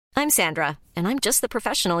I'm Sandra, and I'm just the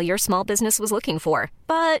professional your small business was looking for.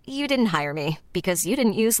 But you didn't hire me because you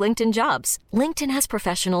didn't use LinkedIn Jobs. LinkedIn has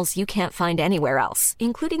professionals you can't find anywhere else,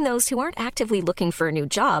 including those who aren't actively looking for a new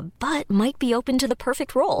job, but might be open to the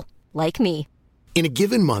perfect role, like me. In a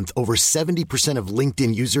given month, over 70% of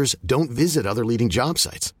LinkedIn users don't visit other leading job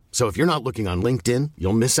sites. So if you're not looking on LinkedIn,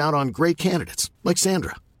 you'll miss out on great candidates like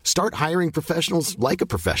Sandra. Start hiring professionals like a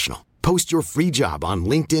professional. Post your free job on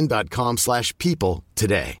linkedin.com/people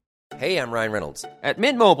today. Hey, I'm Ryan Reynolds. At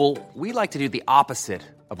Mint Mobile, we like to do the opposite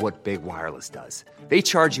of what Big Wireless does. They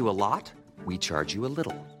charge you a lot, we charge you a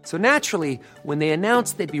little. So naturally, when they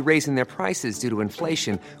announced they'd be raising their prices due to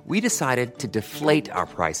inflation, we decided to deflate our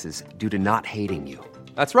prices due to not hating you.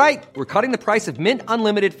 That's right. We're cutting the price of Mint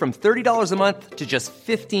Unlimited from $30 a month to just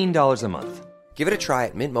 $15 a month. Give it a try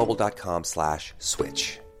at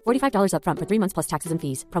mintmobile.com/switch. $45 up front for 3 months plus taxes and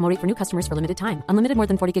fees. Promo rate for new customers for limited time. Unlimited more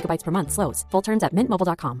than 40 gigabytes per month. Slows full terms at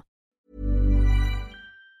mintmobile.com.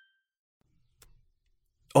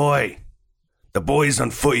 Oi! The boys on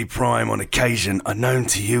Footy Prime on occasion are known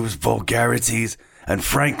to use vulgarities and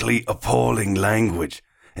frankly appalling language,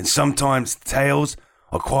 and sometimes tales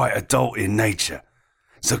are quite adult in nature.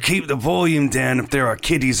 So keep the volume down if there are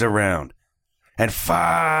kiddies around. And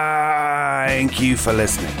thank you for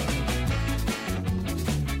listening.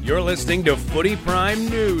 You're listening to Footy Prime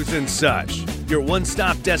News and Such, your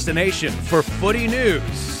one-stop destination for footy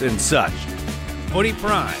news and such. Footy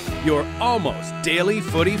Prime, your almost daily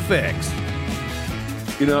footy fix.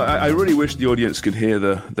 You know, I really wish the audience could hear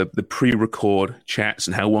the pre-record chats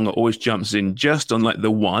and how Wonga always jumps in just on like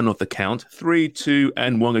the one of the count. 3, 2,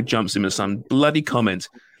 and Wonga jumps in with some bloody comment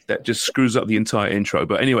that just screws up the entire intro.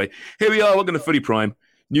 But anyway, here we are. Welcome to Footy Prime,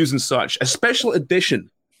 News and Such, a special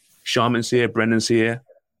edition. Shaman's here, Brendan's here,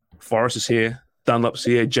 Forrest is here, Dunlop's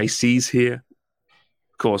here, JC's here.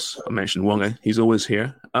 Of course, I mentioned Wonga. He's always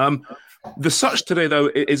here. The Such today,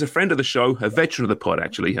 though, is a friend of the show, a veteran of the pod,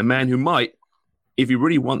 actually, a man who might, if he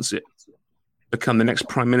really wants it, become the next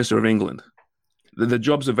Prime Minister of England. The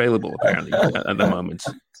job's available, apparently, at the moment.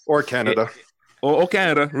 Or Canada. Or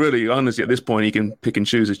Canada, really. Honestly, at this point, he can pick and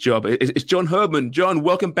choose his job. It's John Herdman. John,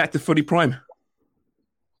 welcome back to Footy Prime.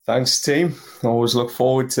 Thanks, team. Always look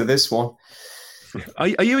forward to this one.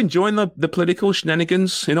 Are you enjoying the political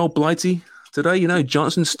shenanigans in old Blighty today? You know,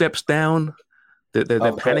 Johnson steps down. They're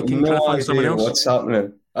panicking, trying to find someone else. What's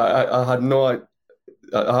happening? I've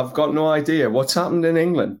got no idea what's happened in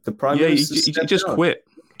England. The Prime Minister he just quit.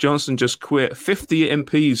 Johnson just quit. 50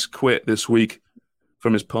 MPs quit this week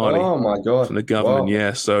from his party. Oh my God! From the government, wow.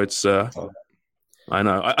 Yeah. So it's I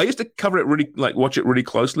know. I used to cover it watch it really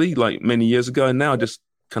closely, like many years ago, and now just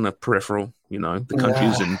kind of peripheral. You know, the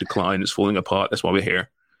country's in decline; it's falling apart. That's why we're here.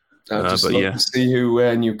 I just love to see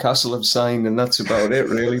who Newcastle have signed, and that's about it,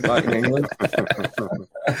 really, back in England.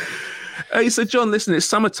 Hey, so John, listen, it's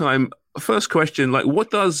summertime. First question, like,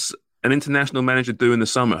 what does an international manager do in the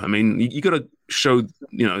summer? I mean, you got to show,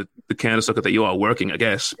 the Canada soccer that you are working, I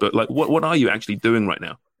guess. But like, what are you actually doing right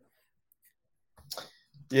now?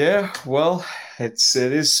 Yeah, well, it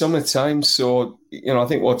is summertime, so I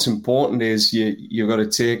think what's important is you've got to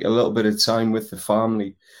take a little bit of time with the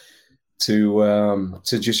family to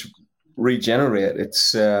just regenerate.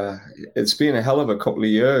 It's been a hell of a couple of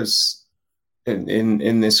years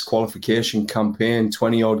in this qualification campaign,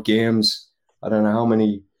 20 odd games. I don't know how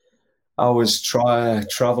many hours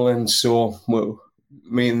traveling. So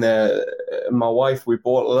me and my wife, we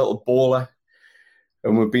bought a little bowler,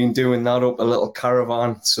 and we've been doing that up a little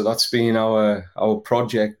caravan. So that's been our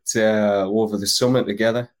project over the summer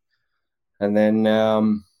together. And then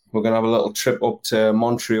we're going to have a little trip up to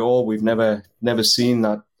Montreal. We've never seen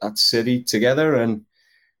that city together. And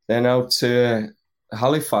then out to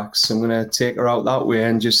Halifax. I'm going to take her out that way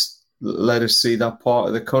and just let her see that part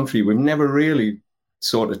of the country. We've never really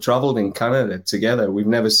sort of travelled in Canada together. We've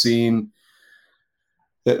never seen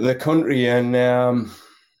the country. And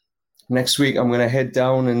next week I'm going to head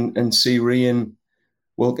down and see Rian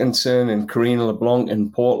Wilkinson and Karina LeBlanc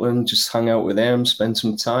in Portland, just hang out with them, spend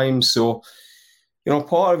some time. So,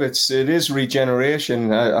 part of it is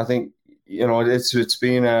regeneration. I think, it's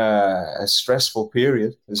been a stressful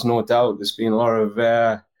period. There's no doubt. There's been a lot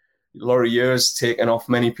of years taken off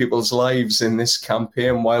many people's lives in this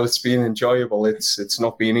campaign. While it's been enjoyable, it's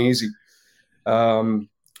not been easy.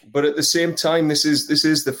 But at the same time, this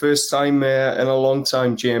is the first time in a long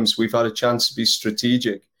time, James, we've had a chance to be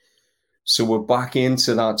strategic. So we're back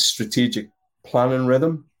into that strategic planning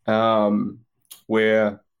rhythm,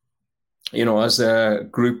 where, as a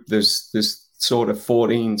group, there's sort of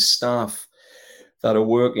 14 staff that are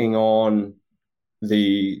working on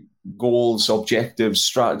the goals, objectives,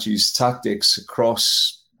 strategies, tactics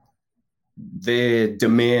across their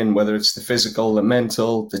domain, whether it's the physical, the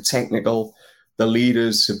mental, the technical, the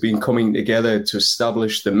leaders have been coming together to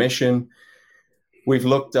establish the mission. We've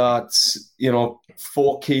looked at,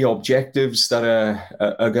 4 key objectives that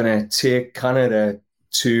are going to take Canada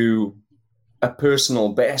to a personal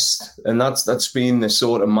best, and that's been the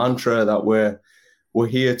sort of mantra that we're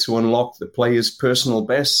here to unlock the players' personal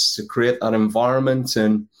best, to create that environment,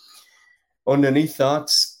 and underneath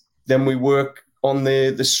that, then we work on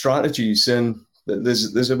the strategies, and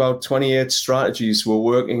there's about 28 strategies we're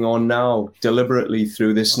working on now deliberately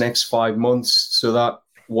through this next 5 months, so that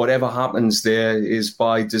whatever happens there is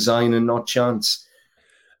by design and not chance.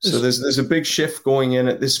 So there's a big shift going in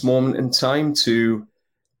at this moment in time to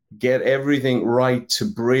get everything right to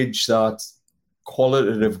bridge that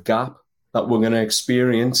qualitative gap that we're going to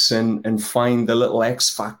experience and find the little X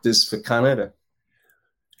factors for Canada.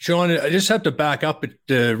 John, I just have to back up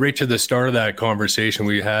right to the start of that conversation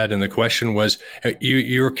we had, and the question was,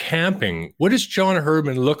 you're camping. What does John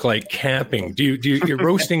Herdman look like camping? You're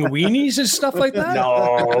roasting weenies and stuff like that?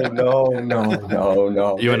 No.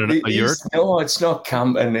 You in a yurt? No, it's not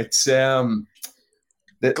camping. It's these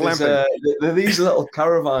little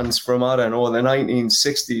caravans from, I don't know, the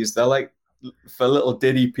 1960s. They're like for little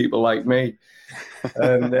ditty people like me.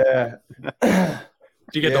 And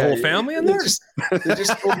do you get the whole family in there? They're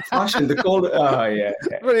just old fashioned. They call it. Oh yeah.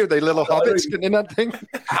 What are they, little hobbits getting in that thing?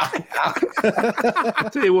 I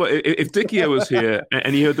tell you what, if Dickie was here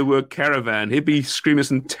and he heard the word caravan, he'd be screaming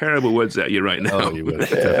some terrible words at you right now. Oh, you would.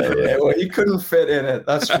 Yeah, well, he couldn't fit in it.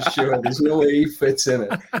 That's for sure. There's no way he fits in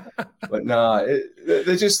it. But no,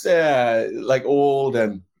 they're just like old,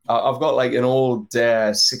 and I've got like an old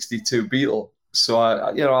 62 Beetle. So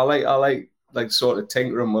I like sort of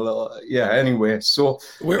tinkering with a little, anyway. So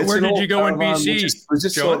where did you go in BC? We're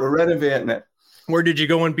just sort of renovating it. Where did you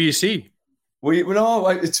go in BC?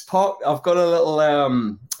 It's parked. I've got a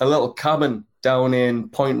little cabin down in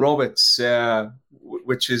Point Roberts,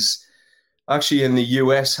 which is actually in the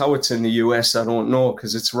US. How it's in the US, I don't know,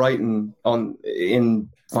 because it's right in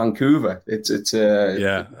Vancouver. It's I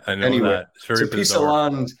know anyway, that. It's a piece of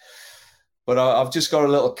land. But I've just got a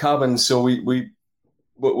little cabin, so we're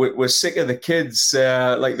sick of the kids,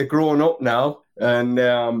 like they're growing up now. And,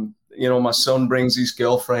 my son brings his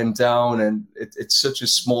girlfriend down, and it's such a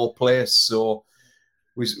small place. So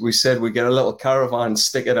we said we get a little caravan,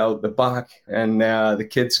 stick it out the back, and the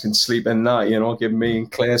kids can sleep in that, give me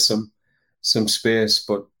and Claire some space.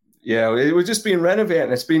 But yeah, we've just been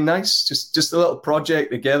renovating. It's been nice. Just a little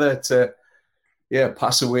project together to,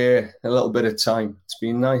 pass away a little bit of time. It's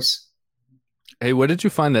been nice. Hey, where did you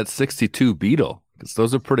find that 62 Beetle? Because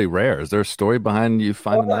those are pretty rare. Is there a story behind you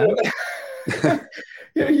finding that?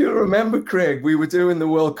 Yeah, you remember, Craig, we were doing the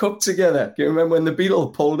World Cup together. Do you remember when the Beetle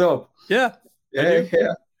pulled up? Yeah. Yeah,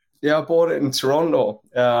 I bought it in Toronto.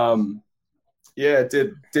 Did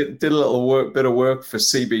a little bit of work for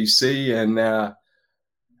CBC, and I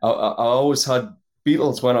always had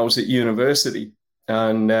Beetles when I was at university.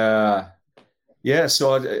 And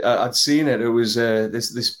so I'd seen it. It was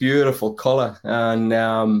this beautiful color, and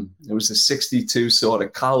it was a 62 sort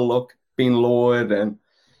of Cal look, being lowered, and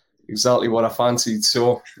exactly what I fancied.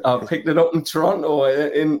 So I picked it up in Toronto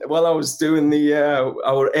while I was doing the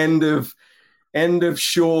our end of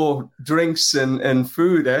show drinks and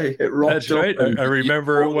food. It rocked. That's right. I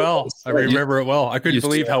remember it well. I couldn't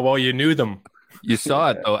believe how well you knew them. You saw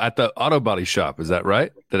it though at the auto body shop. Is that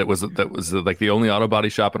right? That was like the only auto body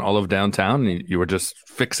shop in all of downtown. And you were just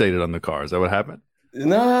fixated on the car. Is that what happened?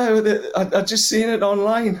 No, I just seen it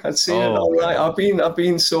online. I'd seen it online. I've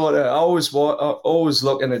been sort of always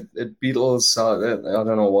looking at Beetles. I don't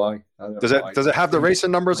know why. Does it have the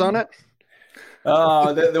racing numbers on it?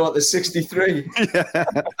 They want the 63. Yeah.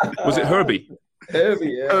 Was it Herbie?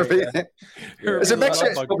 Herbie. Yeah. Is it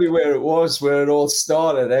Mexico? That's probably where it all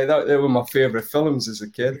started. They were my favorite films as a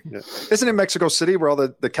kid. Yeah. Isn't it Mexico City where all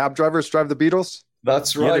the cab drivers drive the Beetles?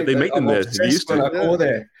 That's right. Yeah, they make them there. They used to. When I go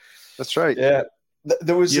there. That's right. Yeah.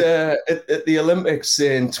 There was at the Olympics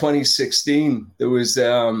in 2016. There was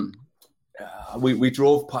we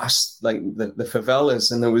drove past like the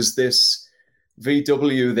favelas, and there was this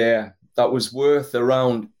VW there that was worth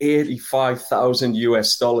around $85,000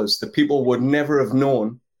 US. The people would never have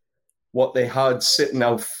known what they had sitting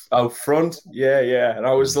out front. Yeah. And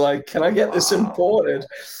I was like, can I get this imported?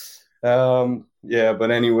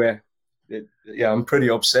 But anyway, I'm pretty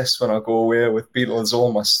obsessed when I go away with Beetles,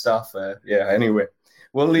 all my stuff. Anyway,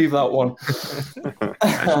 we'll leave that one.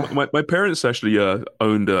 my parents actually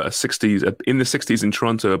owned a 60s, in the 60s in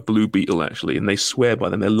Toronto, a blue Beetle actually, and they swear by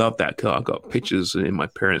them. They love that car. I've got pictures in my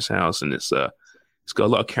parents' house, and it's got a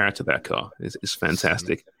lot of character, that car. It's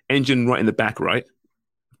fantastic. engine right in the back, right?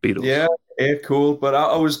 Beatles. Yeah, cool. But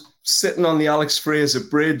I was sitting on the Alex Fraser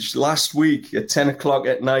Bridge last week at 10 o'clock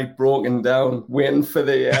at night, broken down, waiting for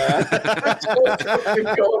the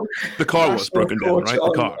the car was broken down, right?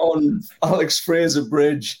 The car on Alex Fraser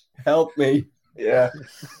Bridge. Help me. Yeah.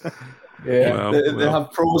 Yeah. They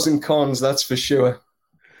have pros and cons, that's for sure.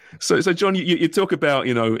 So John, you talk about,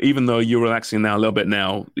 even though you're relaxing now a little bit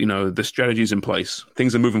now, the strategy's in place.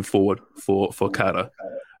 Things are moving forward for Qatar.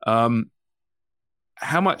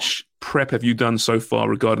 How much prep have you done so far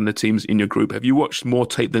regarding the teams in your group? Have you watched more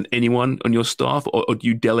tape than anyone on your staff, or do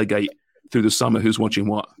you delegate through the summer who's watching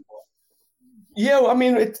what? Yeah, I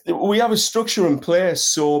mean, we have a structure in place.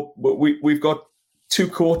 So we've got 2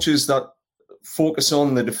 coaches that focus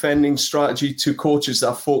on the defending strategy, 2 coaches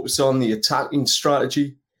that focus on the attacking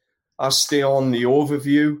strategy. I stay on the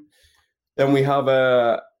overview. Then we have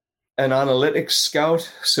an analytics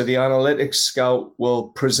scout. So the analytics scout will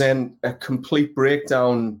present a complete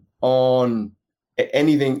breakdown on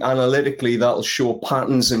anything analytically that'll show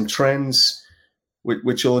patterns and trends,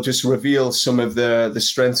 which will just reveal some of the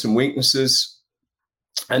strengths and weaknesses.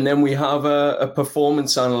 And then we have a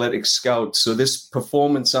performance analytics scout. So this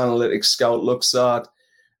performance analytics scout looks at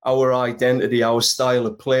our identity, our style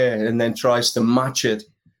of play, and then tries to match it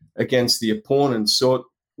against the opponent. So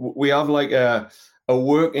we have like a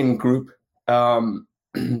working group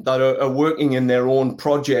that are working in their own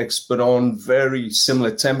projects, but on very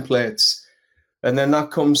similar templates. And then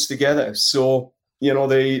that comes together. So,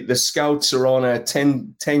 the scouts are on a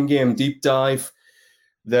 10-game deep dive.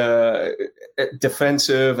 The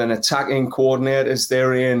defensive and attacking coordinators,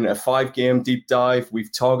 they're in a 5-game deep dive.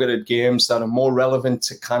 We've targeted games that are more relevant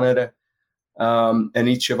to Canada and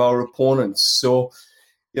each of our opponents. So,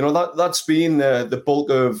 that's been the bulk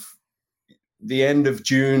of the end of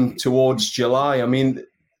June towards July. I mean,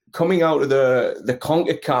 coming out of the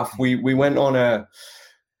CONCACAF, we went on a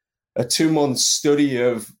 2-month study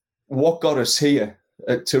of what got us here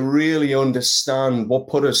to really understand what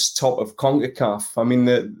put us top of CONCACAF. I mean,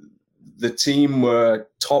 the team were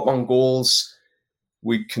top on goals.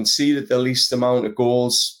 We conceded the least amount of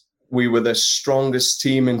goals. We were the strongest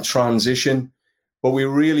team in transition, but we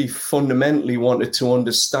really fundamentally wanted to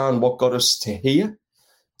understand what got us to here,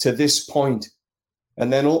 to this point.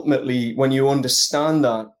 And then ultimately, when you understand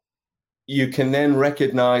that, you can then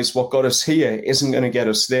recognize what got us here isn't going to get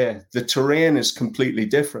us there. The terrain is completely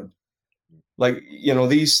different. Like,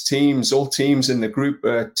 these teams, all teams in the group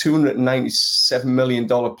are $297 million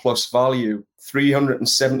plus value,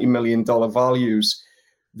 $370 million values.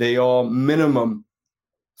 They are minimum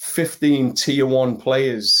 15 tier 1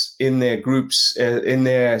 players in their groups, in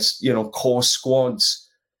their, core squads.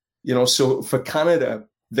 So for Canada,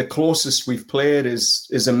 the closest we've played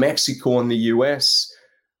is a Mexico and the US,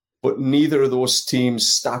 but neither of those teams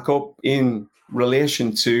stack up in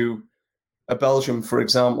relation to a Belgium, for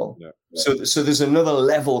example. Yeah. So there's another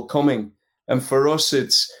level coming. And for us,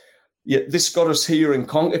 this got us here in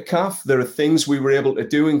CONCACAF. There are things we were able to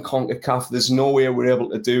do in CONCACAF. There's no way we're able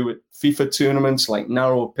to do at FIFA tournaments, like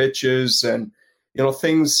narrow pitches and,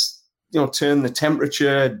 things, turn the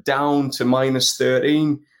temperature down to minus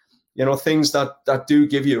 13, things that do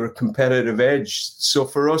give you a competitive edge. So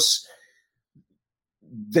for us,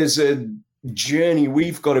 there's a journey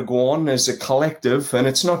we've got to go on as a collective, and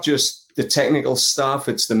it's not just the technical stuff,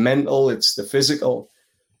 it's the mental, it's the physical,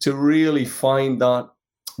 to really find that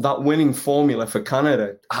winning formula for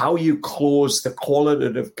Canada, how you close the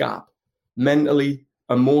qualitative gap mentally,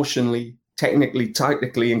 emotionally, technically,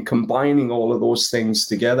 tactically, and combining all of those things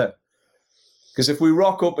together. Because if we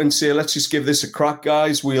rock up and say, let's just give this a crack,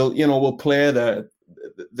 guys, we'll play the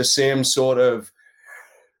same sort of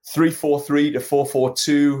 3-4-3 to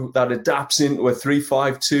 4-4-2 that adapts into a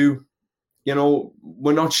 3-5-2.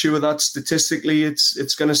 We're not sure that statistically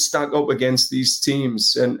it's going to stack up against these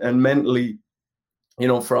teams, and mentally,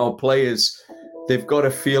 for our players, they've got to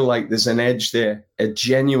feel like there's an edge there, a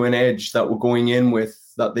genuine edge that we're going in with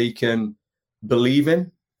that they can believe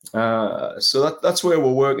in. So that's where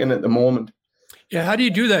we're working at the moment. Yeah, how do you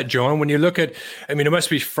do that, John? When you look at, it must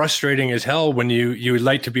be frustrating as hell when you would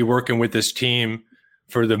like to be working with this team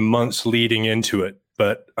for the months leading into it.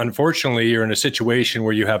 But unfortunately, you're in a situation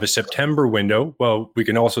where you have a September window. Well, we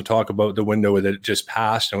can also talk about the window that just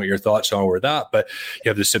passed and what your thoughts are with that. But you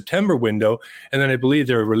have the September window, and then I believe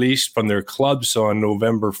they're released from their clubs on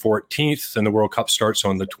November 14th, and the World Cup starts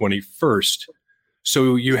on the 21st.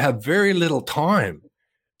 So you have very little time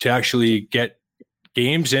to actually get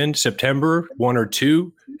games in September, 1 or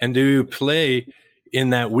 2, and do play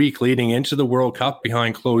in that week leading into the World Cup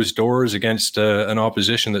behind closed doors against an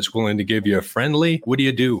opposition that's willing to give you a friendly. What do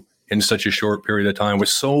you do in such a short period of time with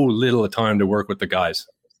so little time to work with the guys?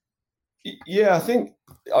 Yeah,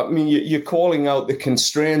 I mean, you're calling out the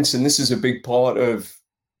constraints, and this is a big part of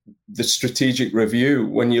the strategic review.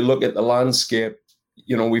 When you look at the landscape,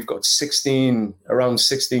 we've got around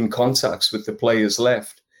 16 contacts with the players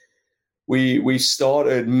left. We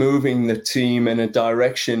started moving the team in a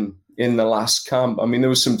direction in the last camp. I mean, there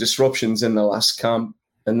was some disruptions in the last camp,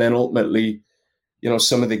 and then ultimately,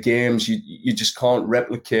 some of the games you just can't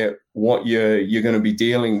replicate what you're going to be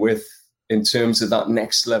dealing with in terms of that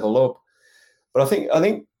next level up. But I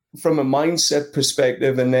think from a mindset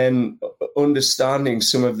perspective, and then understanding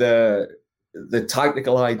some of the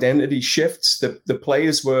tactical identity shifts, the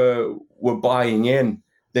players were buying in.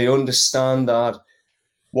 They understand that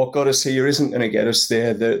what got us here isn't going to get us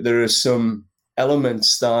there. There are some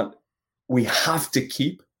elements that we have to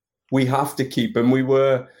keep. And we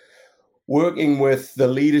were working with the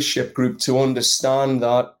leadership group to understand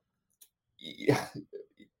that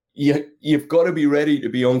you've got to be ready to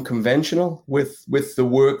be unconventional with the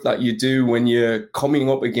work that you do when you're coming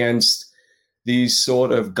up against these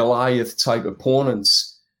sort of Goliath type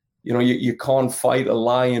opponents. You can't fight a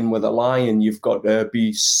lion with a lion. You've got to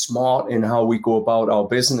be smart in how we go about our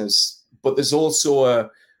business. But there's also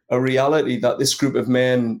a reality that this group of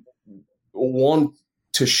men want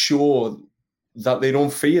to show that they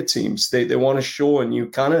don't fear teams. They want to show a new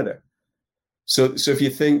Canada. So if you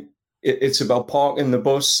think it's about parking the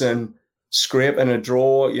bus and scraping a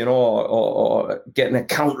draw, or getting a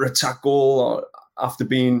counter-attack goal or after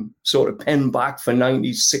being sort of penned back for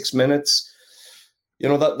 96 minutes,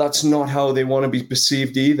 that's not how they want to be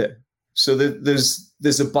perceived either. So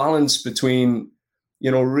there's a balance between,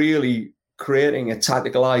 really creating a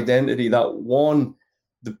tactical identity that, one,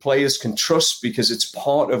 the players can trust because it's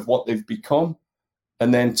part of what they've become,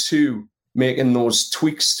 and then two, making those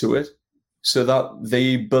tweaks to it so that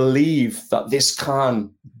they believe that this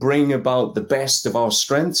can bring about the best of our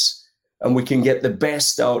strengths, and we can get the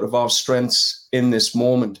best out of our strengths in this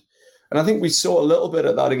moment. And I think we saw a little bit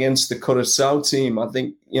of that against the Curaçao team. I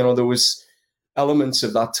think, there was elements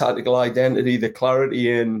of that tactical identity, the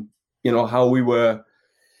clarity in, how we were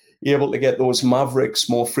able to get those Mavericks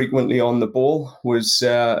more frequently on the ball was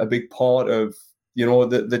a big part of,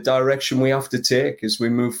 the direction we have to take as we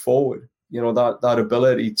move forward. That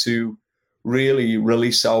ability to really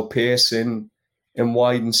release our pace in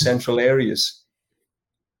wide and central areas.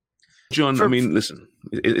 John, I mean, listen,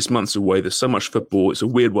 it's months away. There's so much football. It's a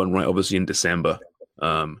weird one, right? Obviously in December,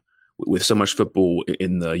 with so much football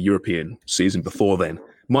in the European season before then.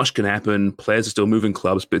 Much can happen. Players are still moving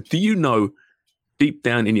clubs. But do you know deep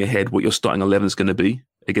down in your head what your starting 11 is going to be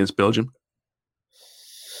against Belgium?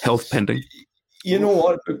 Health pending? You know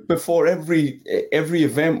what? Before every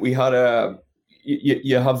event, we had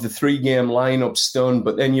you have the 3-game lineups done,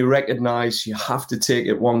 but then you recognize you have to take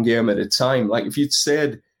it one game at a time. Like if you'd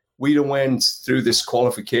said we'd have went through this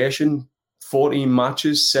qualification, 14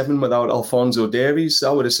 matches, 7 without Alphonso Davies, I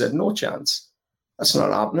would have said no chance. That's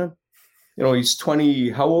not happening. He's 20.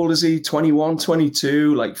 How old is he? 21,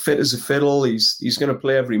 22, like fit as a fiddle. He's going to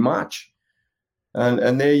play every match.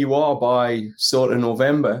 And there you are by sort of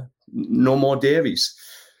November, no more Davies.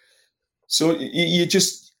 So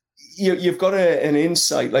you've got an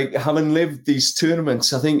insight, like having lived these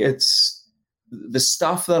tournaments. I think it's the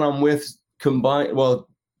staff that I'm with combined. Well,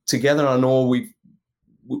 together, I know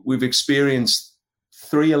we've experienced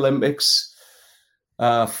 3 Olympics,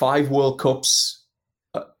 5 World Cups.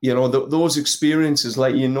 Those experiences,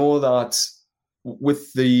 that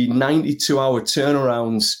with the 92-hour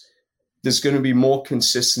turnarounds, there's going to be more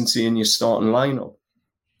consistency in your starting lineup.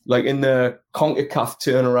 Like in the CONCACAF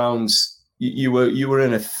turnarounds, you were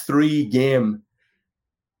in a 3-game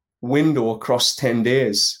window across 10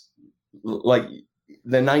 days. Like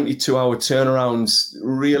the 92-hour turnarounds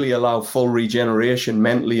really allow full regeneration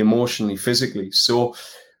mentally, emotionally, physically. So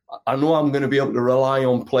I know I'm going to be able to rely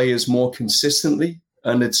on players more consistently,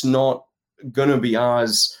 and it's not going to be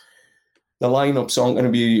the lineups aren't going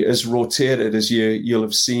to be as rotated as you'll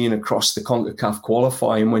have seen across the CONCACAF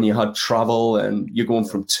qualifying when you had travel and you're going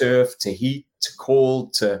from turf to heat to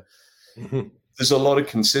cold to there's a lot of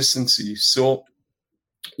consistency. So,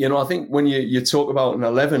 I think when you talk about an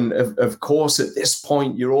 11, of course, at this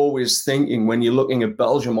point, you're always thinking when you're looking at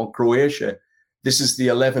Belgium or Croatia, this is the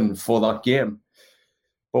 11 for that game.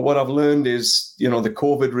 But what I've learned is, the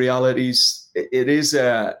COVID realities, it is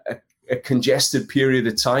a congested period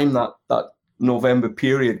of time, that November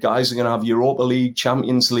period. Guys are going to have Europa League,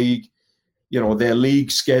 Champions League, their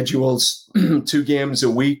league schedules, 2 games a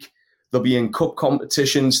week. They'll be in cup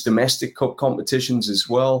competitions, domestic cup competitions as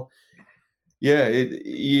well. Yeah,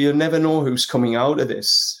 you never know who's coming out of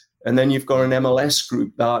this. And then you've got an MLS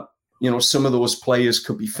group that, some of those players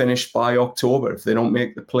could be finished by October if they don't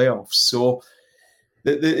make the playoffs. So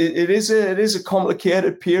it is a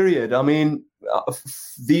complicated period. I mean,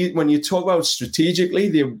 when you talk about strategically,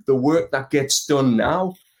 the work that gets done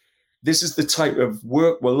now, this is the type of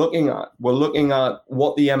work we're looking at. We're looking at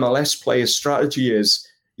what the MLS players' strategy is.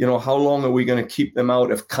 How long are we going to keep them out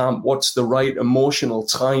of camp? What's the right emotional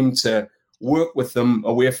time to work with them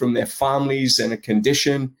away from their families in a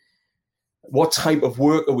condition? What type of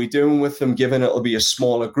work are we doing with them, given it'll be a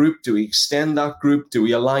smaller group? Do we extend that group? Do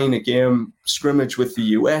we align a game scrimmage with the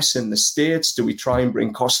US and the States? Do we try and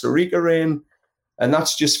bring Costa Rica in? And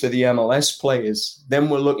that's just for the MLS players. Then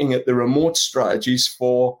we're looking at the remote strategies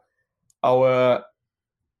for our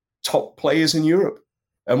top players in Europe.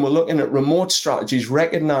 And we're looking at remote strategies,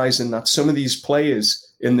 recognizing that some of these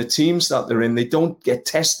players in the teams that they're in, they don't get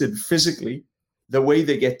tested physically the way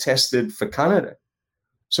they get tested for Canada.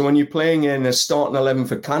 So when you're playing in a starting 11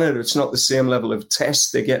 for Canada, it's not the same level of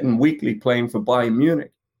test they're getting weekly playing for Bayern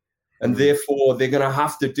Munich. And therefore, they're going to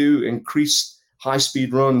have to do increased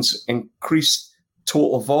high-speed runs, increased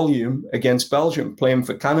total volume against Belgium playing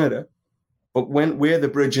for Canada. But we're the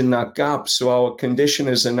bridge in that gap. So our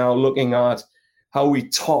conditioners are now looking at how we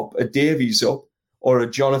top a Davies up or a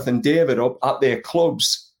Jonathan David up at their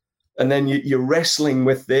clubs. And then you're wrestling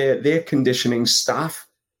with their conditioning staff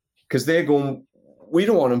because they're going, we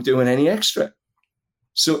don't want them doing any extra.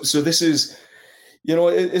 So this is,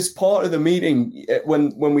 it's part of the meeting.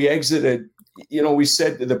 When we exited, we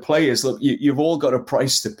said to the players, look, you've all got a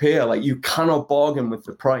price to pay. Like, you cannot bargain with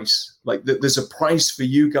the price. Like, there's a price for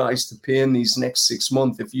you guys to pay in these next 6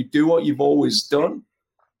 months. If you do what you've always done,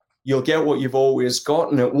 you'll get what you've always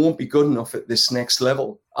got, and it won't be good enough at this next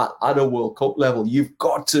level, at a World Cup level. You've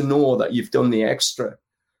got to know that you've done the extra,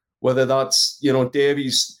 whether that's,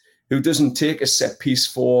 Davies, who doesn't take a set piece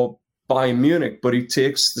for Bayern Munich, but he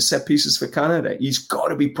takes the set pieces for Canada. He's got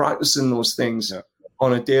to be practicing those things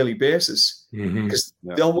on a daily basis because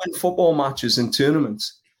they'll win football matches and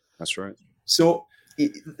tournaments. That's right. So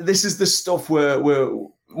this is the stuff where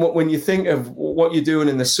when you think of what you're doing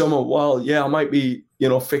in the summer, well, yeah, I might be,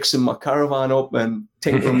 fixing my caravan up and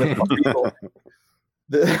tinkering with my people.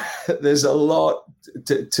 There's a lot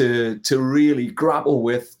to really grapple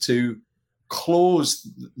with to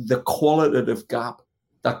close the qualitative gap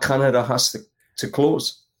that Canada has to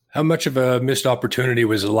close. How much of a missed opportunity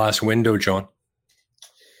was the last window, John?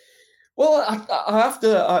 Well,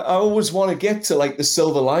 I always want to get to like the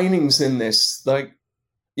silver linings in this. Like,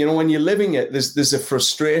 when you're living it, there's a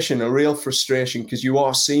frustration, a real frustration, because you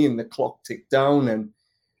are seeing the clock tick down, and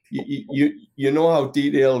you know how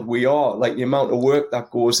detailed we are, like the amount of work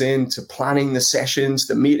that goes into planning the sessions,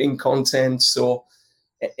 the meeting content. So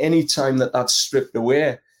any time that's stripped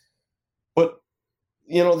away. But,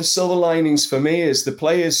 the silver linings for me is the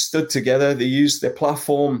players stood together. They used their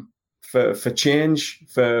platform for change,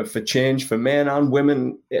 for men and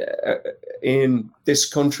women in this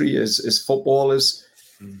country as footballers.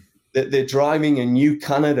 They're driving a new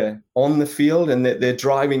Canada on the field, and they're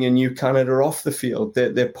driving a new Canada off the field.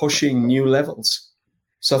 They're pushing new levels.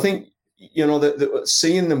 So I think,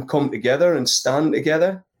 seeing them come together and stand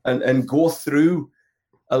together and go through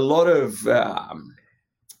a lot of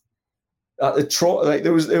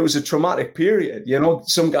there was a traumatic period.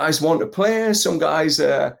 Some guys want to play, some guys,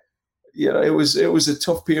 it was a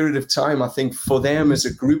tough period of time, I think, for them as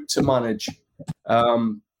a group to manage.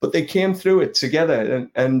 But they came through it together,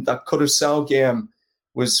 and that Curaçao game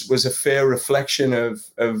was a fair reflection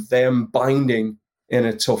of them binding in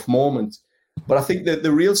a tough moment. But I think that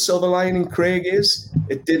the real silver lining, Craig, is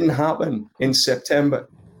it didn't happen in September.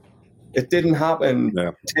 It didn't happen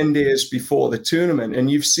 10 days before the tournament. And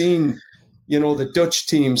you've seen, the Dutch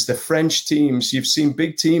teams, the French teams, you've seen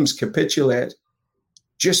big teams capitulate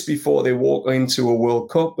just before they walk into a World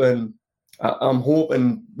Cup. And I'm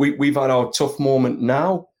hoping we've had our tough moment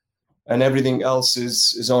now, and everything else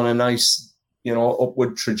is on a nice,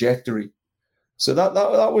 upward trajectory. So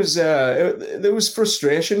that was there was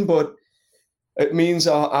frustration, but it means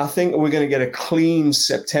I think we're going to get a clean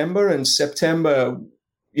September. And September,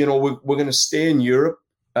 we're going to stay in Europe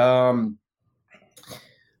to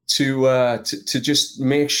just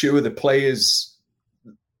make sure the players,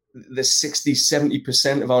 the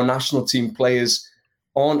 60-70% of our national team players,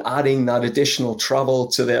 aren't adding that additional travel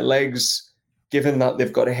to their legs, given that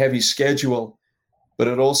they've got a heavy schedule. But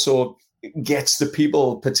it also gets the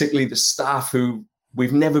people, particularly the staff, who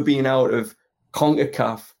we've never been out of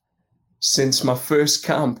CONCACAF since my first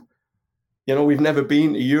camp. We've never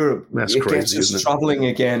been to Europe. That's it crazy, gets us isn't it? traveling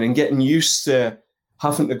again and getting used to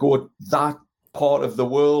having to go that part of the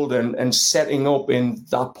world and setting up in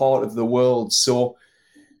that part of the world. So,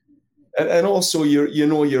 and also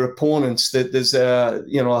your opponents, that there's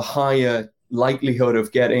a higher likelihood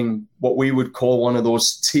of getting what we would call one of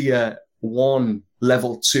those tier 1,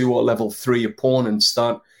 level 2 or level 3 opponents,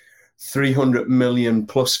 that 300 million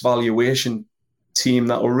plus valuation team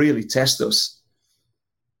that will really test us.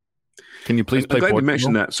 Can you please play I'm glad Portugal? you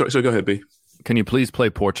mentioned that. So go ahead, B. Can you please play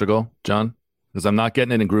Portugal, John? Because I'm not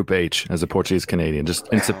getting it in Group H as a Portuguese Canadian. Just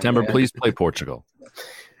in September, please play Portugal.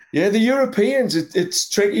 Yeah, the Europeans, it's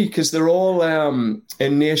tricky because they're all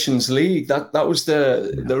in Nations League. That was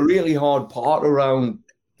the really hard part around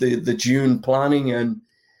the June planning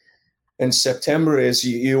and September is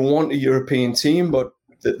you want a European team, but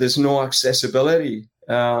there's no accessibility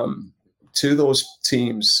to those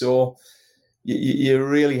teams. So you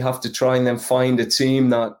really have to try and then find a team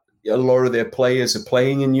that a lot of their players are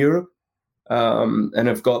playing in Europe and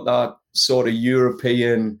have got that sort of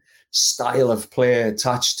European style of play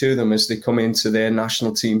attached to them as they come into their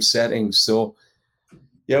national team settings. So,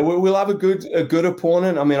 yeah, we'll have a good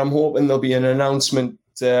opponent. I mean, I'm hoping there'll be an announcement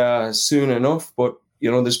soon enough, but,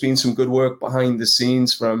 there's been some good work behind the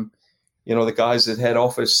scenes from, the guys at head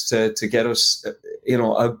office to get us,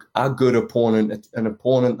 a good opponent, an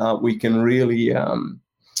opponent that we can really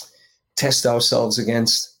test ourselves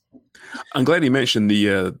against. I'm glad you mentioned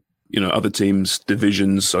the, other teams'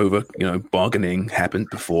 divisions over, bargaining happened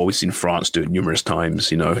before. We've seen France do it numerous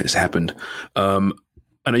times. It's happened.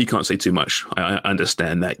 I know you can't say too much. I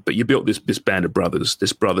understand that. But you built this band of brothers,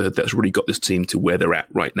 this brotherhood that's really got this team to where they're at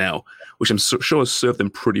right now, which I'm sure has served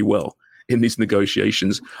them pretty well in these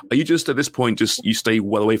negotiations. Are you just at this point, you stay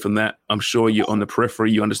well away from that? I'm sure you're on the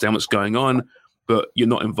periphery, you understand what's going on, but you're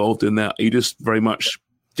not involved in that. Are you just very much,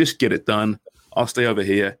 just get it done. I'll stay over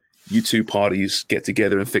here. You two parties get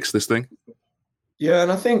together and fix this thing? Yeah,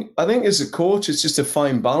 and I think as a coach, it's just a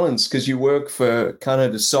fine balance because you work for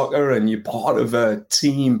Canada Soccer and you're part of a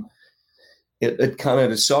team at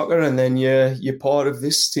Canada Soccer, and then you're part of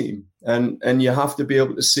this team, and you have to be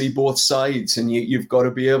able to see both sides, and you've got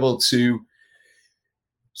to be able to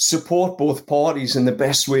support both parties in the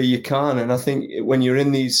best way you can. And I think when you're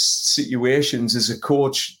in these situations as a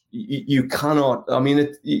coach, you cannot. I mean,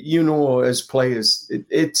 as players,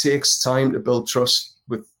 it takes time to build trust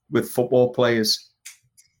with football players.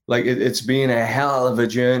 Like it's been a hell of a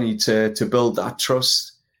journey to build that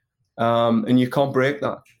trust, and you can't break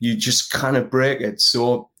that. You just cannot break it.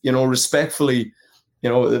 So respectfully,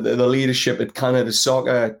 the leadership at Canada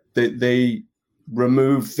Soccer, they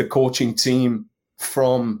removed the coaching team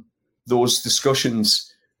from those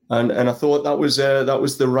discussions, and I thought that was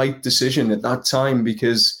the right decision at that time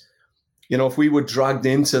because if we were dragged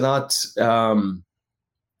into that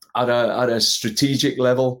at a strategic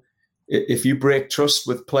level. If you break trust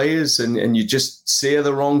with players and you just say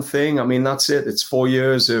the wrong thing, I mean, that's it. It's 4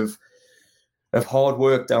 years of hard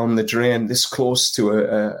work down the drain, this close to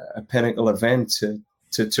a pinnacle event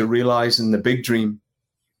to realizing the big dream.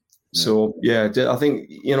 So, yeah, I think,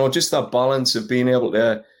 just that balance of being able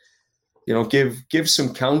to, give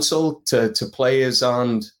some counsel to players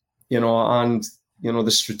and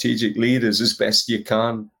the strategic leaders as best you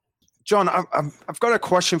can. John, I've got a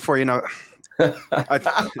question for you now. I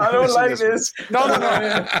don't like this. No.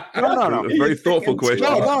 A very thoughtful question.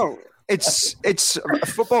 No. It's a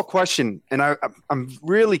football question, and I'm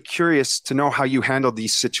really curious to know how you handle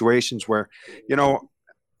these situations where,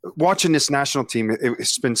 watching this national team,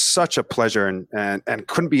 it's been such a pleasure and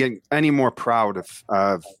couldn't be any more proud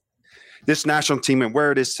of this national team and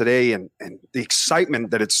where it is today and the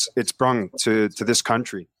excitement that it's brought to this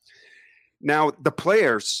country. Now, the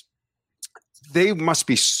players, they must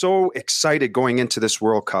be so excited going into this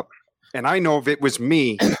World Cup. And I know if it was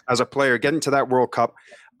me as a player getting to that World Cup,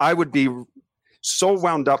 I would be so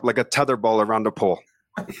wound up like a tetherball around a pole,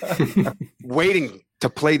 waiting to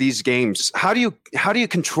play these games. How do you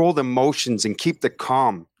control the emotions and keep the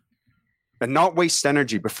calm and not waste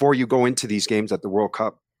energy before you go into these games at the World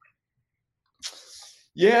Cup?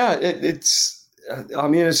 Yeah, it's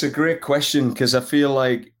a great question because I feel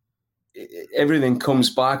like everything comes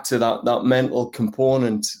back to that mental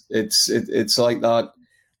component. It's like that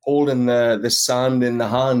holding the sand in the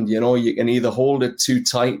hand. You can either hold it too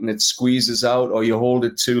tight and it squeezes out, or you hold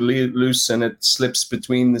it too loose and it slips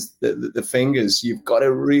between the fingers. You've got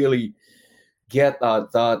to really get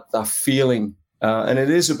that feeling, and it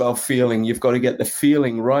is about feeling. You've got to get the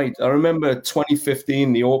feeling right. I remember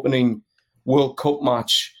 2015, the opening World Cup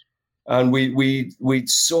match. And we'd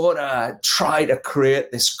sort of try to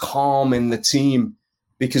create this calm in the team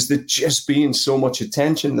because there'd just been so much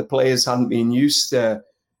attention. The players hadn't been used to,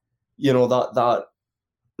 that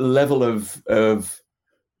level of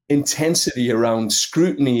intensity around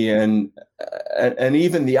scrutiny and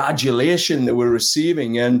even the adulation that we're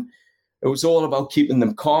receiving. And it was all about keeping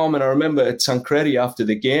them calm. And I remember Tancredi after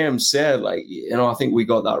the game said, like, I think we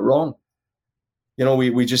got that wrong.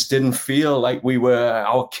 We just didn't feel like we were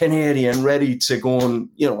our Canadian ready to go and,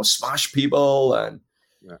 smash people. And,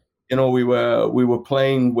 we were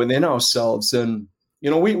playing within ourselves. And,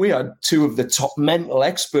 we had two of the top mental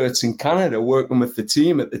experts in Canada working with the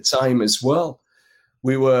team at the time as well.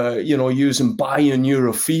 We were, using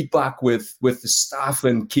bineurofeedback with the staff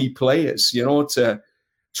and key players, to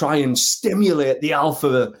try and stimulate the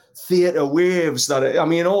alpha theta waves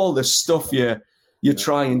all the stuff you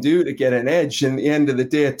try and do to get an edge. And at the end of the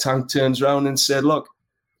day, Tank turns around and said, look,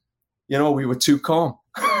 we were too calm.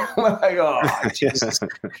 Like, oh, Jesus.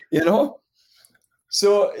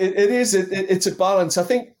 So it's a balance. I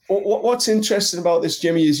think what's interesting about this,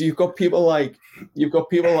 Jimmy, is you've got people like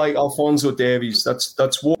Alphonso Davies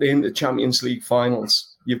that's walked in the Champions League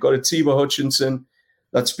finals. You've got a Thibaut Hutchinson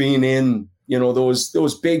that's been in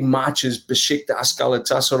those big matches, Besiktas,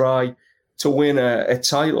 Galatasaray, to win a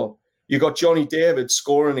title. You got Johnny David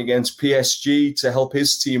scoring against PSG to help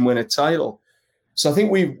his team win a title. So I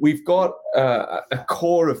think we've got a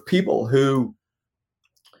core of people who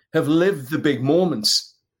have lived the big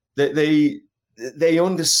moments. That they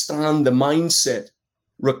understand the mindset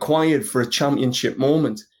required for a championship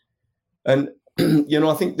moment. And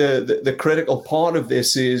I think the critical part of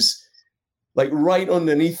this is, like, right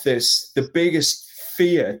underneath this, the biggest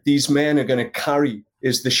fear these men are going to carry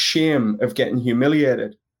is the shame of getting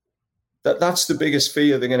humiliated. That's the biggest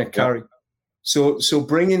fear they're going to carry. So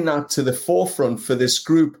bringing that to the forefront for this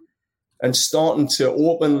group and starting to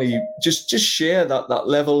openly just share that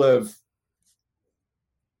level of,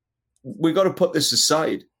 we got to put this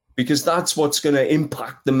aside, because that's what's going to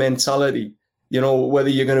impact the mentality. Whether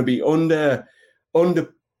you're going to be under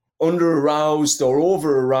aroused or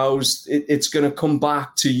over aroused, it's going to come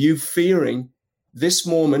back to you fearing this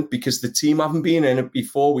moment, because the team haven't been in it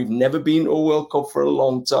before. We've never been to a World Cup for a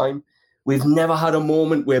long time. We've never had a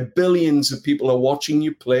moment where billions of people are watching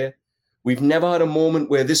you play. We've never had a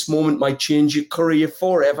moment where this moment might change your career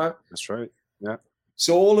forever. That's right. Yeah.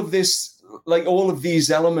 So all of this, like all of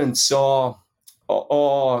these elements are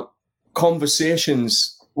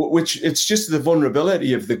conversations, which it's just the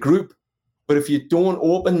vulnerability of the group. But if you don't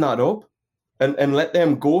open that up and let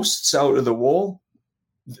them ghosts out of the wall,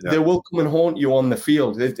 they will come and haunt you on the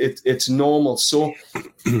field. It's normal. So,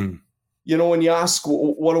 when you ask,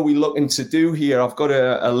 what are we looking to do here? I've got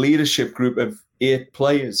a leadership group of 8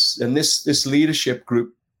 players. And this leadership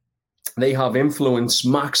group, they have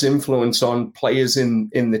max influence on players in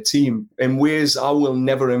the team in ways I will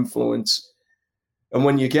never influence. And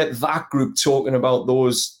when you get that group talking about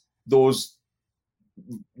those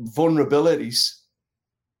vulnerabilities,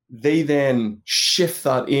 they then shift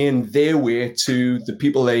that in their way to the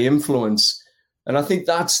people they influence. And I think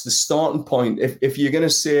that's the starting point. If you're going to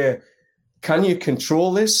say, can you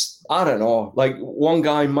control this? I don't know. Like, one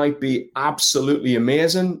guy might be absolutely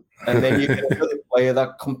amazing, and then you get another player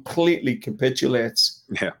that completely capitulates.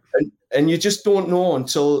 Yeah. And you just don't know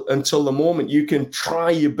until the moment. You can try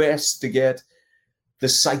your best to get the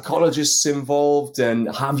psychologists involved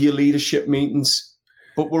and have your leadership meetings,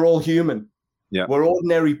 but we're all human. Yeah. We're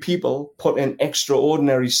ordinary people put in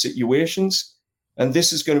extraordinary situations, and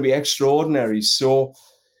this is going to be extraordinary. So,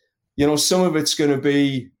 some of it's going to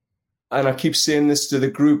be, and I keep saying this to the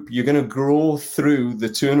group, you're going to grow through the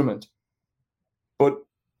tournament. But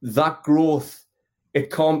that growth,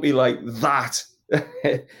 it can't be like that.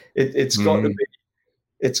 It's got to be,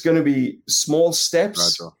 it's going to be small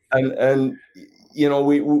steps. And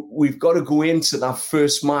we've got to go into that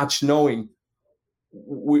first match knowing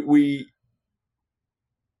we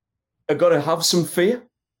are going to have some fear.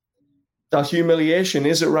 That humiliation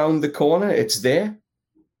is around the corner. It's there.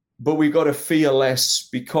 But we've got to fear less,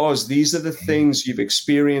 because these are the things you've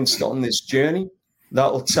experienced on this journey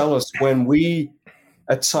that'll tell us when we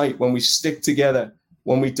are tight, when we stick together,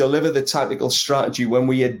 when we deliver the tactical strategy, when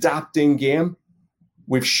we adapt in game.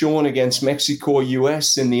 We've shown against Mexico,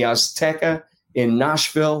 US, in the Azteca, in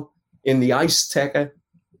Nashville, in the Iceteca,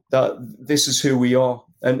 that this is who we are.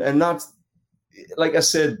 And that, like I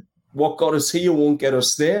said, what got us here won't get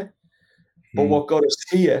us there. But what got us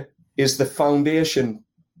here is the foundation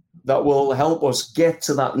that will help us get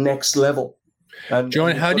to that next level. And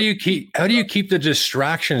John, how do you keep the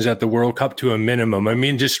distractions at the World Cup to a minimum? I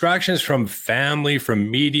mean, distractions from family,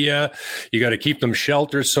 from media, you got to keep them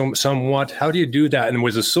sheltered somewhat. How do you do that? And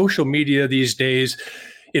with the social media these days,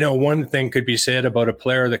 one thing could be said about a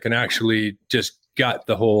player that can actually just gut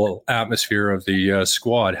the whole atmosphere of the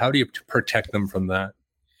squad. How do you protect them from that?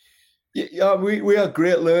 Yeah, we had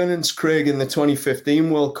great learnings, Craig, in the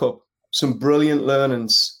 2015 World Cup. Some brilliant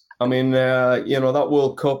learnings. I mean, that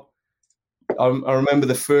World Cup, I remember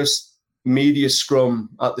the first media scrum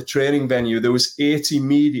at the training venue. There was 80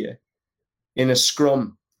 media in a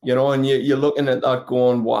scrum, and you're looking at that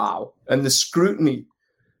going, wow. And the scrutiny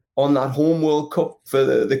on that home World Cup for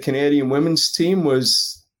the Canadian women's team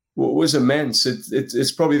was immense.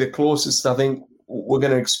 It's probably the closest I think we're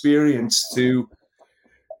going to experience to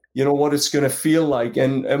what it's going to feel like.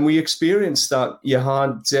 And we experienced that. You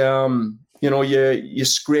had, you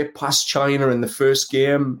scraped past China in the first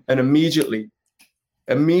game, and immediately,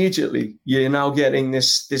 you're now getting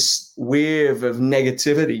this wave of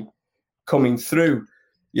negativity coming through.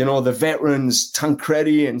 The veterans,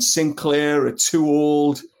 Tancredi and Sinclair, are too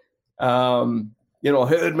old.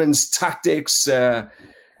 Herdman's tactics are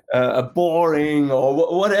boring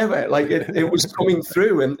or whatever. Like it was coming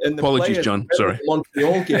through, and the apologies, John. Sorry. The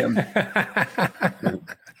Montreal game.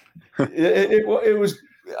 it was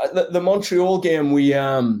the Montreal game. We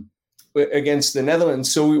against the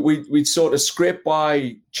Netherlands. So we'd sort of scraped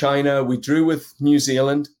by China. We drew with New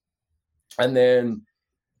Zealand, and then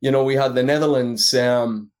we had the Netherlands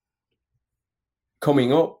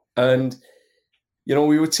coming up, and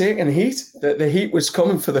we were taking heat. The heat was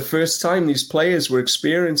coming for the first time. These players were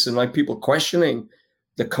experiencing, like, people questioning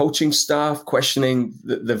the coaching staff, questioning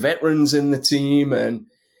the veterans in the team, and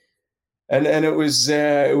it was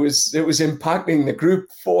impacting the group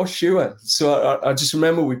for sure. So I just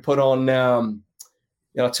remember we put on.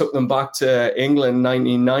 I took them back to England,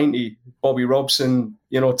 1990. Bobby Robson,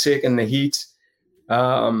 taking the heat,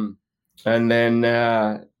 and then.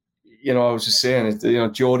 I was just saying,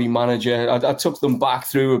 Geordie manager, I took them back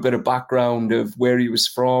through a bit of background of where he was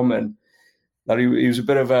from, and that he was a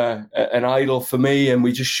bit of an idol for me. And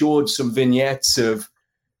we just showed some vignettes of,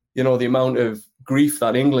 the amount of grief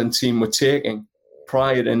that England team were taking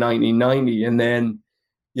prior to 1990. And then,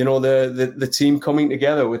 the team coming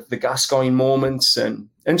together with the Gascoigne moments and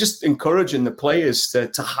just encouraging the players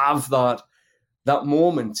to have that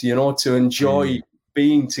moment, to enjoy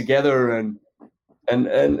being together. And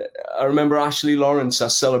I remember Ashley Lawrence, our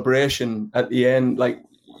celebration at the end,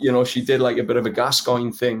 she did like a bit of a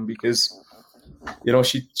Gascoigne thing because,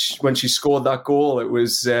 she when she scored that goal, it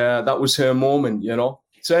was that was her moment,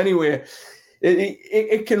 So anyway,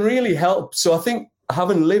 it can really help. So I think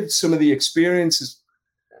having lived some of the experiences,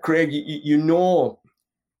 Craig,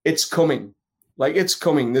 it's coming. Like, it's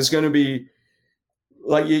coming. There's going to be,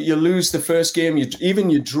 like, you lose the first game,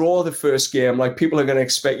 you draw the first game, like, people are going to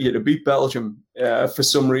expect you to beat Belgium for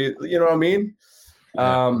some reason. You know what I mean?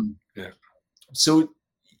 Yeah. So,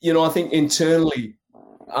 I think internally,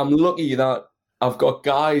 I'm lucky that I've got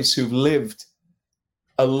guys who've lived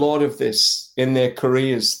a lot of this in their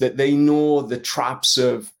careers, that they know the traps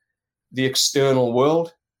of the external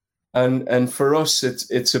world. And for us,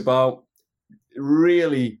 it's about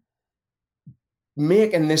really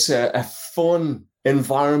making this a fun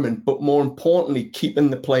environment, but more importantly,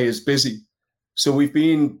 keeping the players busy. So we've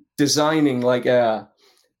been designing like an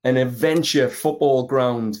adventure football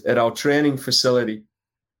ground at our training facility,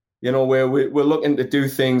 where we're looking to do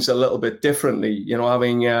things a little bit differently,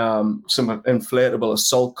 having some inflatable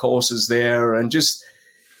assault courses there, and just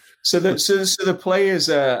so the players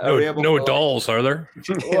are able no to, dolls, are there?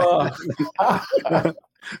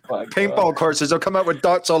 Paintball courses, they'll come out with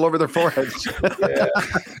dots all over their foreheads. Yeah.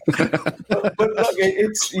 but look,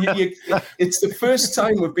 it's the first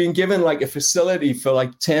time we've been given like a facility for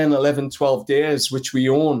like 10, 11, 12 days, which we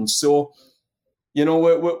own. So,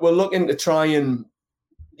 we're looking to try and,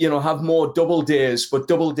 have more double days, but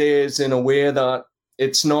double days in a way that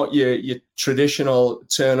it's not your traditional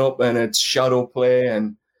turn up and it's shadow play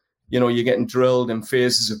and, you're getting drilled in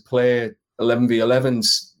phases of play,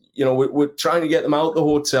 11v11s. We're trying to get them out the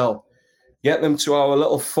hotel, get them to our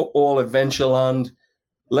little football adventure land,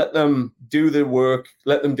 let them do the work,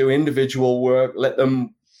 let them do individual work, let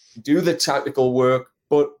them do the tactical work,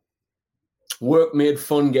 but work made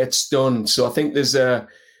fun gets done. So I think there's a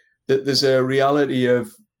reality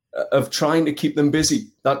of trying to keep them busy.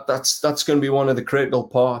 That's going to be one of the critical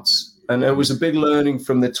parts. And it was a big learning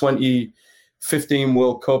from the 2015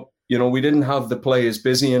 World Cup. We didn't have the players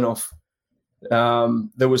busy enough.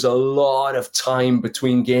 There was a lot of time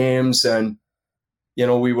between games, and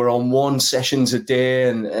we were on 1 sessions a day,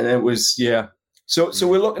 and it was So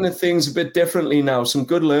we're looking at things a bit differently now. Some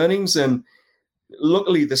good learnings, and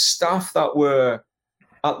luckily the staff that were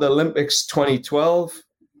at the Olympics 2012,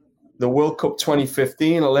 the World Cup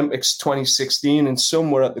 2015, Olympics 2016, and some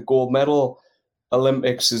were at the gold medal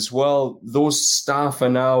Olympics as well, those staff are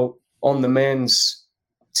now on the men's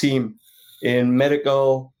team in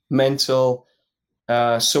medical, mental,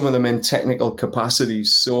 some of them in technical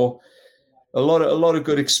capacities. So a lot of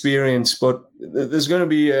good experience, but there's going to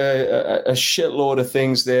be a shitload of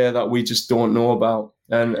things there that we just don't know about,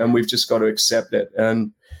 and we've just got to accept it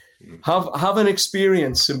and have an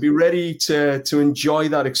experience and be ready to enjoy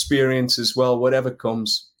that experience as well, whatever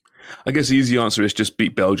comes. I guess the easy answer is just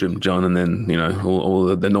beat Belgium, John, and then, you know,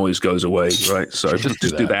 all the noise goes away, right? So just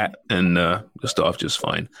do that, and the staff just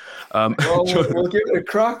fine. Well, we'll give it a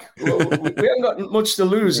crack. We haven't got much to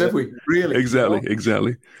lose, have we? Really?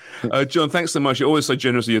 Exactly. John, thanks so much. You're always so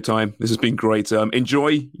generous with your time. This has been great.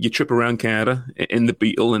 Enjoy your trip around Canada in the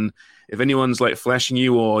Beetle, and if anyone's like flashing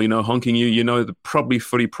you or, you know, honking you, you know, they're probably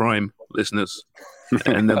Footy Prime listeners,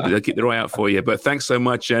 and they'll keep their eye out for you. But thanks so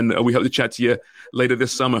much, and we hope to chat to you later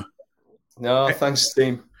this summer. No, thanks,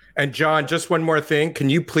 team. And John, just one more thing. Can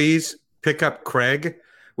you please pick up Craig?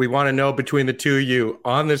 We want to know between the two of you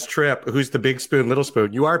on this trip, who's the big spoon, little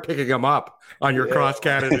spoon? You are picking him up on your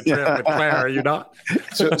cross-Canada trip with Claire, are you not?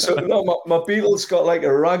 So no, my Beetle's got like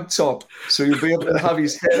a rag top, so you'll be able to have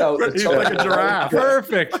his head out the He's top. like a giraffe.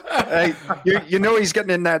 Perfect. Hey, you know he's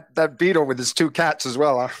getting in that Beetle with his 2 cats as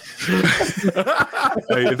well, huh?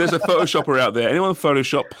 Hey, if there's a Photoshopper out there, anyone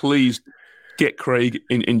Photoshop, please get Craig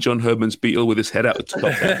in John Herdman's Beetle with his head out the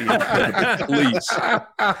top.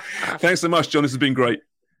 Please. Thanks so much, John. This has been great.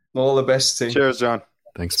 All the best, team. Cheers, John.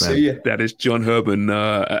 Thanks, man. See you. That is John Herdman.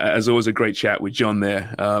 As always, a great chat with John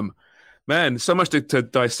there. Man, so much to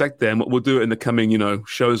dissect there, and we'll do it in the coming, you know,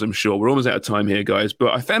 shows, I'm sure. We're almost out of time here, guys.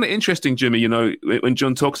 But I found it interesting, Jimmy, you know, when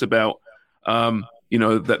John talks about, you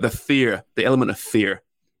know, the fear, the element of fear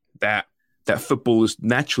that footballers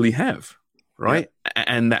naturally have. Right. Yeah.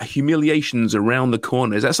 And that humiliation's around the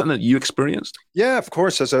corner. Is that something that you experienced? Yeah, of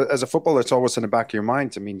course. As a footballer, it's always in the back of your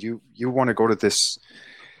mind. I mean, you want to go to this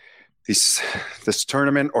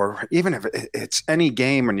tournament, or even if it's any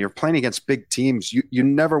game and you're playing against big teams, you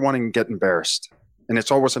never want to get embarrassed. And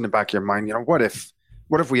it's always in the back of your mind, you know, what if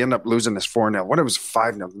we end up losing this 4-0? What if it was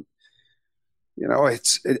 5-0? You know,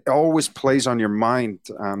 it always plays on your mind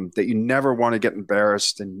that you never want to get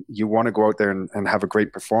embarrassed, and you want to go out there and have a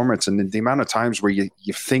great performance. And the amount of times where you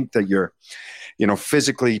think that you're, you know,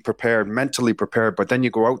 physically prepared, mentally prepared, but then you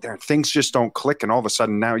go out there and things just don't click, and all of a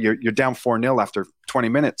sudden now you're down 4-0 after 20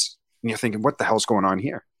 minutes, and you're thinking, what the hell's going on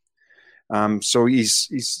here? So he's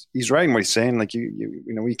right in what he's saying. Like you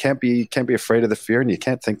know, you can't be afraid of the fear, and you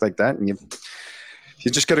can't think like that, and you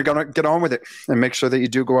just got to get on with it and make sure that you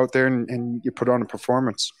do go out there and you put on a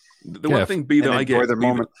performance. The one thing, B, that I get,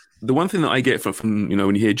 the one thing that I get from, you know,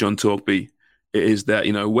 when you hear John talk, B, is that,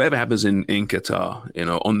 you know, whatever happens in Qatar, you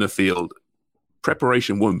know, on the field,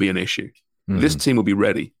 preparation won't be an issue. This team will be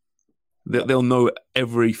ready. They'll know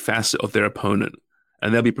every facet of their opponent,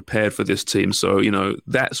 and they'll be prepared for this team. So, you know,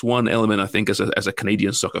 that's one element I think as a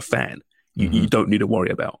Canadian soccer fan, you don't need to worry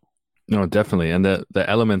about. No, definitely. And the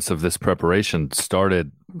elements of this preparation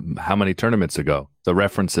started how many tournaments ago? The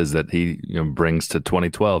references that he, you know, brings to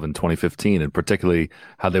 2012 and 2015, and particularly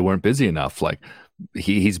how they weren't busy enough. Like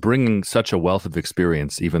he's bringing such a wealth of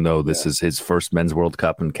experience, even though this is his first Men's World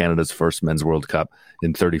Cup and Canada's first Men's World Cup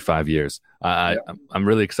in 35 years. I'm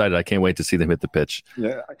really excited. I can't wait to see them hit the pitch.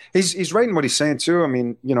 Yeah, he's right in what he's saying too. I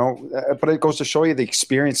mean, you know, but it goes to show you the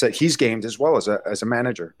experience that he's gained as well as a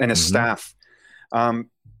manager and his staff.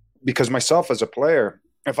 Because myself as a player,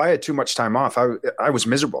 if I had too much time off, I was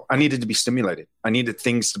miserable. I needed to be stimulated. I needed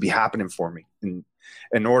things to be happening for me. And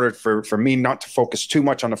in order for me not to focus too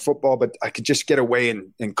much on the football, but I could just get away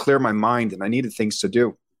and clear my mind, and I needed things to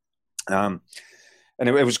do. And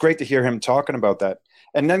it was great to hear him talking about that.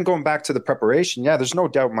 And then going back to the preparation, yeah, there's no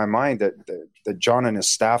doubt in my mind that John and his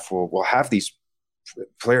staff will have these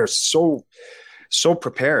players so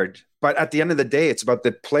prepared. But at the end of the day, it's about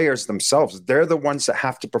the players themselves. They're the ones that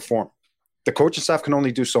have to perform. The coaching staff can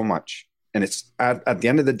only do so much. And it's at the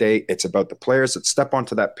end of the day, it's about the players that step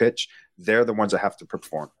onto that pitch. They're the ones that have to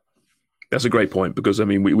perform. That's a great point, because, I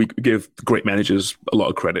mean, we give great managers a lot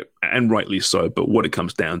of credit, and rightly so. But what it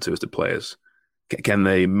comes down to is the players. Can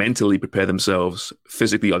they mentally prepare themselves?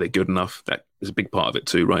 Physically, are they good enough? That is a big part of it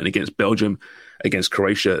too, right? And against Belgium, against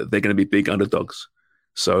Croatia, they're going to be big underdogs.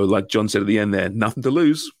 So like John said at the end there, nothing to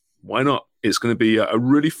lose. Why not? It's going to be a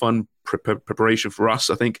really fun preparation for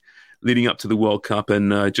us, I think, leading up to the World Cup.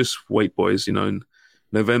 And just wait, boys, you know, in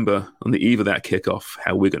November, on the eve of that kickoff,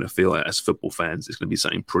 how we're going to feel as football fans. It's going to be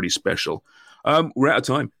something pretty special. We're out of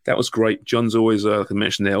time. That was great. John's always, like I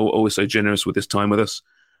mentioned there, always so generous with his time with us.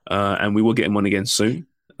 And we will get him on again soon.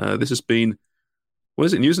 This has been, what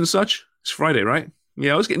is it, News and Such? It's Friday, right?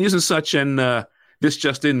 Yeah, I was getting News and Such, and This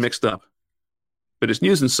just in mixed up. But it's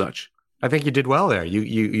news and such. I think you did well there.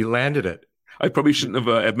 You landed it. I probably shouldn't have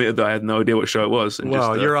admitted that I had no idea what show it was. And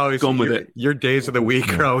well, just, you're always gone with it. Your days of the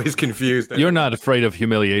week are always confused. You're not afraid of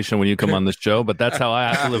humiliation when you come on this show, but that's how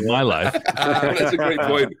I have to live my life. That's a great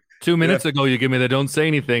point. 2 minutes ago, you give me the don't say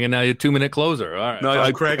anything, and now you're 2 minute closer. All right. No,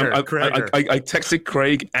 I texted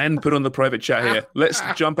Craig and put on the private chat here. Let's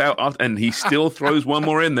jump out, and he still throws one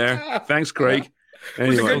more in there. Thanks, Craig.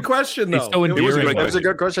 Anyway. It was a good question, though. He's so endearing. It was a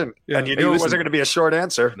good question. Yeah. And you knew it wasn't going to be a short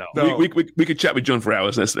answer. No. We could chat with John for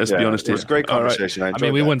hours. Let's be honest here. It was a great conversation. Right. I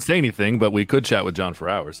mean, we wouldn't say anything, but we could chat with John for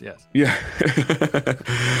hours, yes. Yeah.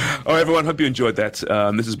 All right, everyone. Hope you enjoyed that.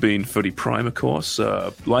 This has been Footy Prime, of course.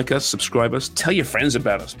 Like us, subscribe us, tell your friends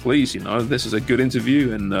about us, please. You know, this is a good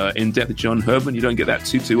interview and in-depth with John Herdman. You don't get that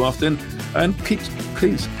too often. And please,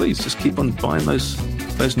 just keep on buying those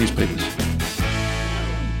newspapers.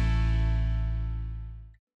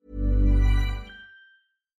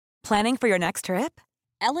 Planning for your next trip?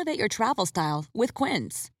 Elevate your travel style with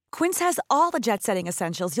Quince. Quince has all the jet-setting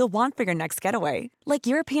essentials you'll want for your next getaway, like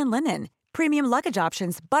European linen, premium luggage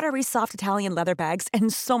options, buttery soft Italian leather bags,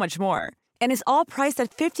 and so much more. And is all priced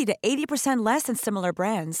at 50 to 80% less than similar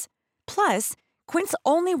brands. Plus, Quince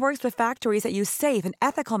only works with factories that use safe and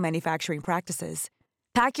ethical manufacturing practices.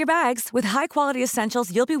 Pack your bags with high-quality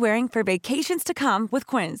essentials you'll be wearing for vacations to come with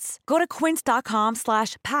Quince. Go to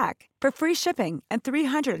quince.com/pack for free shipping and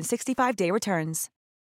 365-day returns.